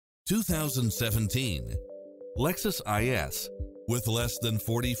2017 Lexus IS. With less than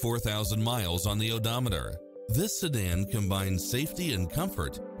 44,000 miles on the odometer, this sedan combines safety and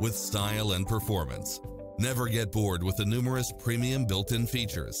comfort with style and performance. Never get bored with the numerous premium built-in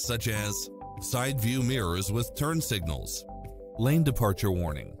features such as side view mirrors with turn signals, lane departure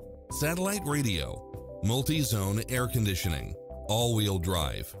warning, satellite radio, multi-zone air conditioning, all-wheel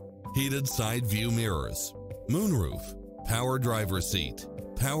drive, heated side view mirrors, moonroof, power driver seat,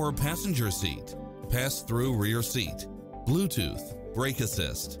 power passenger seat, pass-through rear seat, Bluetooth, brake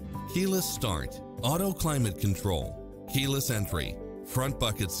assist, keyless start, auto climate control, keyless entry, front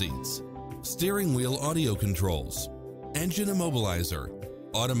bucket seats, steering wheel audio controls, engine immobilizer,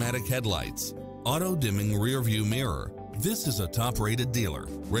 automatic headlights, auto dimming rear view mirror. This is a top-rated dealer.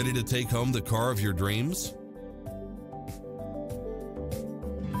 Ready to take home the car of your dreams?